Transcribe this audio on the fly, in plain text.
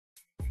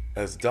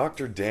As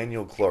Dr.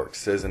 Daniel Clark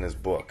says in his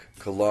book,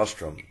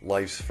 Colostrum,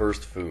 Life's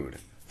First Food,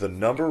 the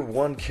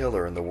 #1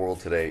 killer in the world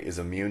today is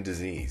immune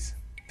disease.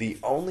 The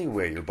only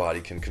way your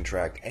body can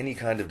contract any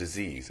kind of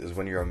disease is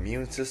when your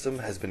immune system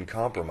has been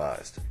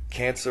compromised.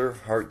 Cancer,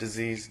 heart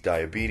disease,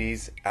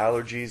 diabetes,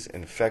 allergies,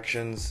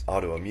 infections,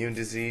 autoimmune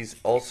disease,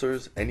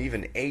 ulcers, and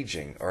even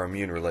aging are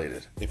immune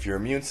related. If your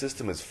immune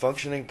system is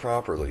functioning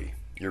properly,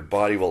 your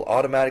body will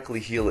automatically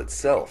heal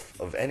itself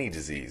of any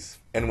disease.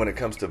 And when it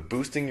comes to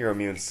boosting your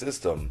immune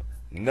system,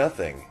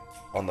 nothing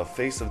on the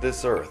face of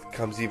this earth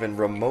comes even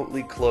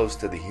remotely close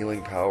to the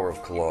healing power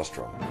of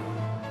colostrum.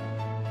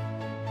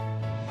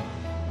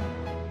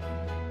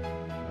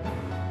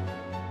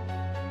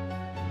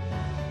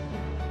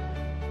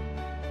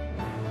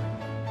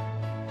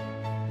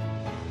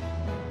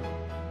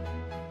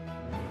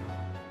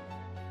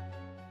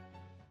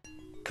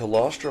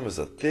 Colostrum is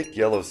a thick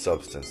yellow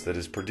substance that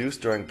is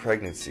produced during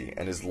pregnancy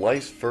and is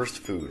life's first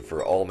food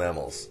for all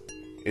mammals.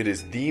 It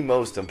is the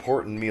most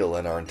important meal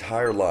in our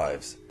entire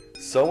lives,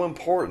 so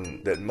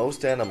important that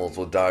most animals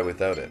will die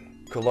without it.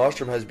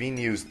 Colostrum has been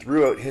used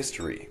throughout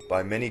history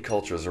by many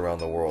cultures around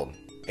the world.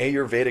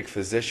 Ayurvedic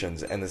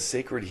physicians and the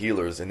sacred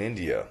healers in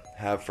India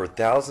have for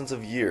thousands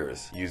of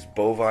years used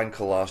bovine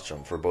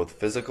colostrum for both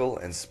physical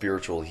and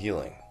spiritual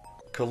healing.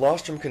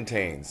 Colostrum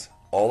contains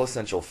all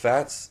essential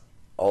fats,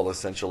 all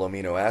essential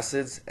amino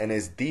acids, and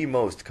is the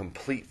most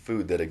complete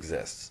food that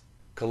exists.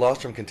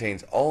 Colostrum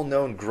contains all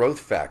known growth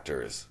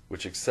factors,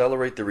 which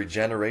accelerate the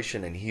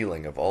regeneration and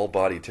healing of all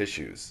body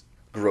tissues.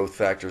 Growth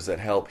factors that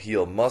help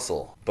heal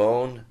muscle,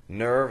 bone,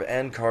 nerve,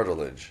 and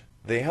cartilage.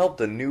 They help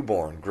the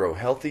newborn grow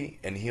healthy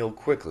and heal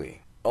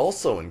quickly.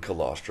 Also in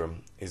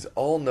colostrum is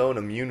all known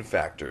immune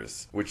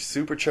factors, which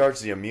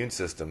supercharge the immune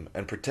system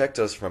and protect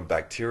us from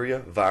bacteria,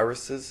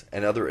 viruses,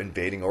 and other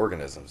invading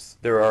organisms.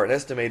 There are an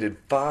estimated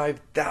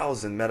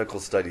 5,000 medical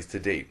studies to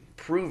date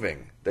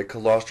proving that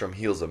colostrum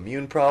heals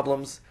immune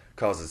problems,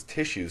 causes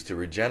tissues to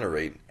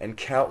regenerate, and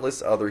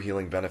countless other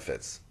healing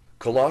benefits.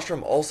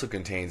 Colostrum also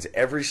contains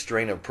every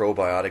strain of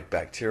probiotic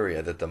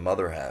bacteria that the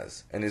mother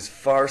has, and is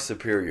far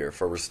superior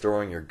for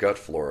restoring your gut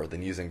flora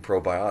than using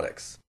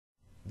probiotics.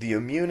 The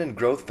immune and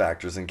growth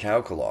factors in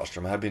cow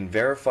colostrum have been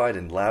verified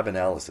in lab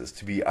analysis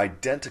to be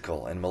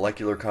identical in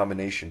molecular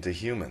combination to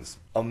humans.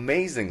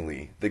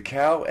 Amazingly, the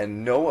cow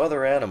and no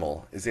other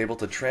animal is able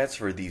to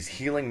transfer these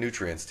healing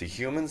nutrients to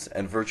humans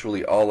and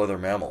virtually all other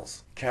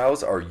mammals.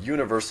 Cows are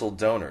universal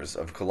donors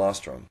of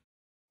colostrum.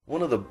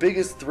 One of the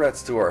biggest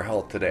threats to our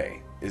health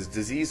today is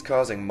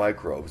disease-causing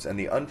microbes and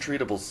the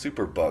untreatable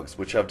superbugs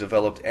which have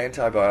developed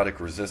antibiotic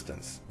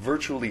resistance.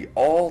 Virtually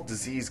all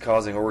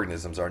disease-causing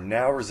organisms are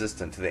now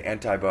resistant to the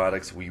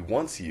antibiotics we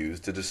once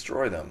used to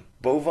destroy them.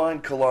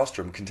 Bovine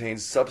colostrum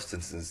contains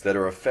substances that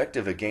are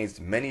effective against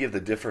many of the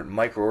different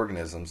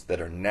microorganisms that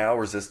are now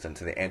resistant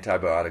to the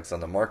antibiotics on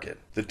the market.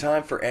 The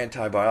time for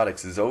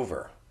antibiotics is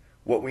over.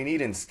 What we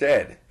need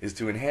instead is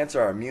to enhance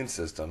our immune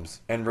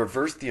systems and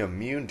reverse the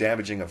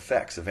immune-damaging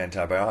effects of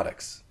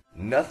antibiotics.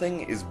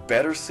 Nothing is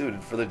better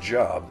suited for the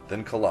job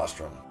than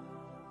colostrum.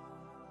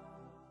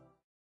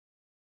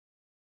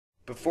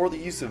 Before the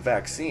use of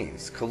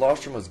vaccines,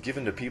 colostrum was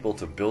given to people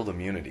to build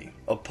immunity.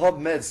 A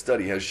PubMed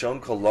study has shown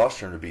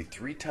colostrum to be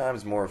 3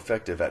 times more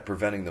effective at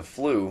preventing the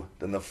flu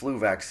than the flu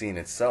vaccine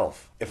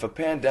itself. If a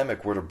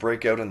pandemic were to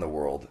break out in the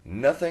world,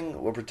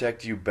 nothing will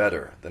protect you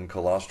better than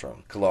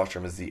colostrum.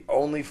 Colostrum is the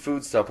only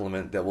food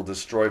supplement that will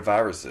destroy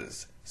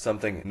viruses,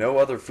 something no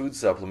other food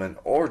supplement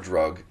or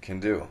drug can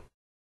do.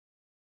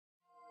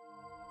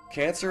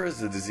 Cancer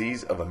is a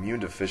disease of immune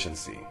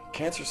deficiency.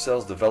 Cancer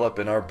cells develop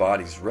in our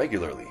bodies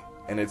regularly,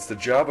 and it's the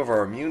job of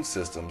our immune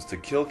systems to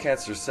kill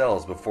cancer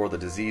cells before the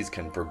disease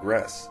can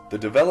progress. The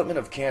development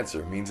of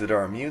cancer means that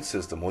our immune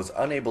system was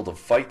unable to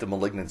fight the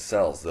malignant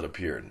cells that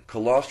appeared.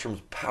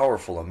 Colostrum's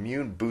powerful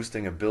immune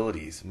boosting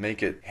abilities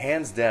make it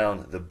hands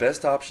down the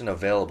best option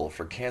available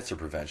for cancer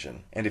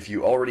prevention. And if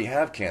you already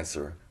have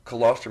cancer,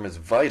 colostrum is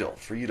vital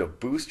for you to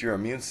boost your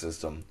immune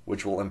system,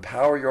 which will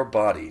empower your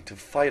body to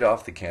fight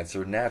off the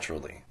cancer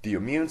naturally. The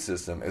immune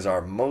system is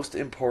our most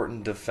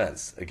important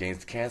defense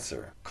against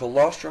cancer.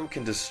 Colostrum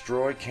can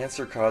destroy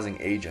cancer-causing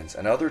agents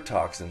and other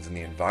toxins in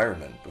the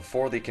environment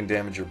before they can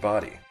damage your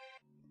body.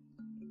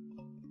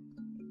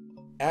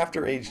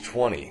 After age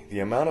 20, the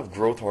amount of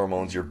growth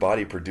hormones your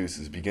body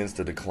produces begins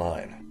to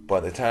decline. By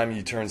the time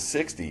you turn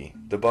 60,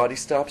 the body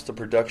stops the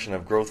production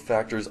of growth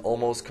factors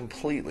almost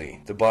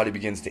completely. The body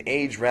begins to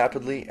age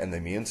rapidly and the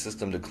immune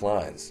system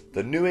declines.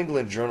 The New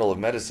England Journal of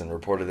Medicine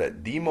reported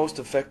that the most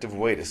effective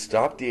way to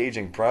stop the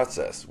aging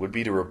process would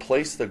be to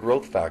replace the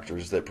growth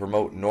factors that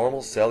promote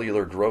normal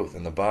cellular growth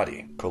in the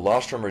body.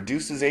 Colostrum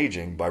reduces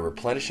aging by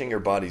replenishing your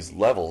body's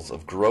levels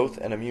of growth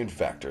and immune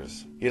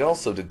factors. It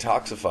also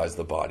detoxifies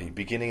the body,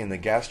 beginning in the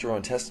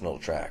gastrointestinal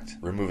tract,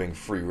 removing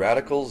free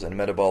radicals and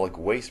metabolic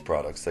waste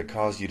products that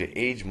cause you to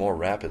age more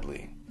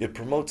rapidly. It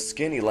promotes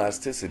skin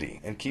elasticity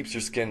and keeps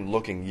your skin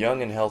looking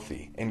young and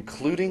healthy,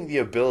 including the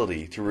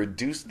ability to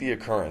reduce the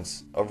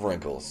occurrence of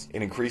wrinkles.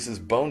 It increases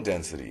bone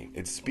density.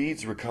 It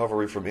speeds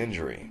recovery from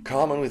injury.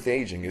 Common with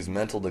aging is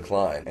mental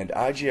decline, and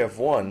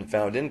IGF-1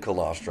 found in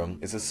colostrum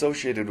is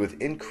associated with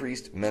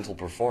increased mental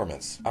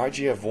performance.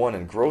 IGF-1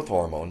 and growth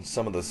hormone,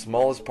 some of the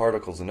smallest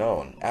particles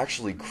known,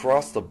 actually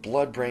cross the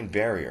blood-brain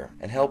barrier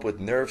and help with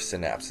nerve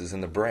synapses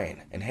in the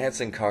brain,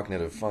 enhancing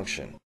cognitive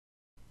function.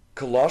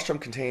 Colostrum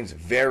contains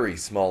very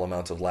small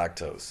amounts of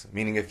lactose,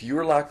 meaning if you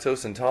are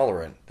lactose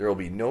intolerant, there will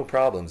be no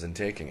problems in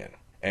taking it.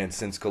 And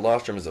since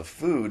colostrum is a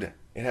food,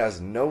 it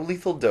has no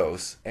lethal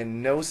dose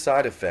and no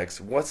side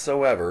effects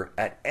whatsoever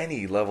at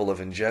any level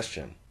of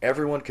ingestion.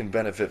 Everyone can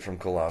benefit from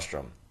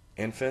colostrum: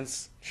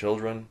 infants,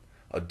 children,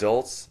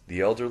 adults,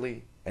 the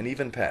elderly, and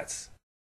even pets.